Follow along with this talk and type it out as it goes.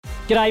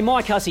G'day,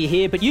 Mike Hussey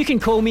here, but you can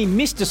call me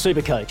Mr.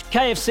 Supercoach.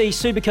 KFC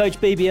Supercoach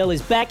BBL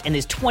is back and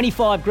there's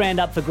 25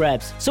 grand up for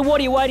grabs. So what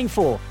are you waiting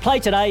for? Play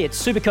today at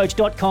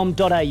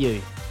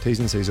supercoach.com.au. T's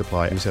and C's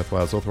apply. New South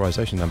Wales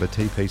authorisation number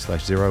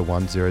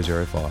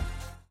TP/01005.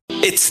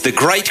 It's the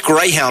Great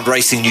Greyhound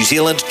Racing New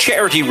Zealand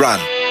Charity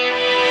Run.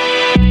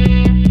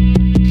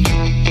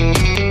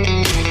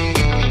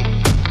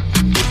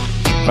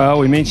 Well,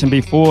 we mentioned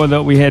before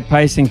that we had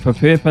Pacing for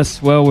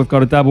Purpose. Well, we've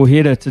got a double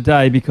header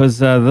today because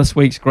this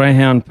week's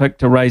Greyhound pick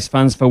to raise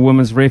funds for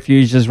Women's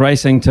Refuge is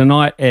racing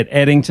tonight at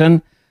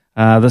Addington.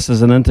 This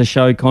is an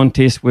inter-show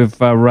contest. We've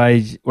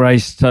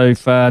raised so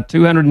far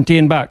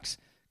 $210,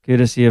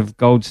 courtesy of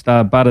Gold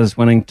Star Butters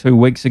winning 2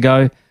 weeks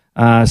ago.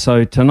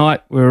 So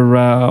tonight we're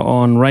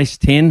on race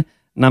 10,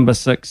 number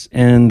 6,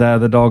 and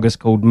the dog is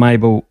called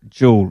Mabel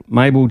Jewel.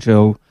 Mabel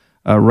Jewel,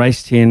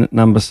 race 10,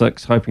 number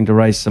 6, hoping to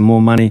raise some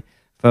more money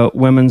for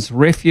Women's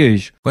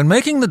Refuge. When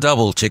making the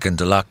double chicken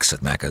deluxe at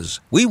Macca's,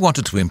 we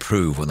wanted to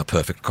improve on the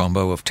perfect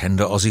combo of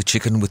tender Aussie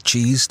chicken with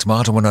cheese,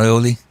 tomato and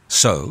aioli.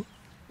 So,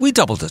 we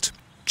doubled it.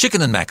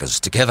 Chicken and Macca's,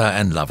 together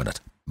and loving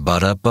it.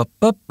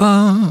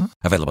 Ba-da-ba-ba-ba.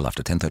 Available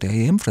after 10:30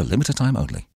 a.m. for a limited time only.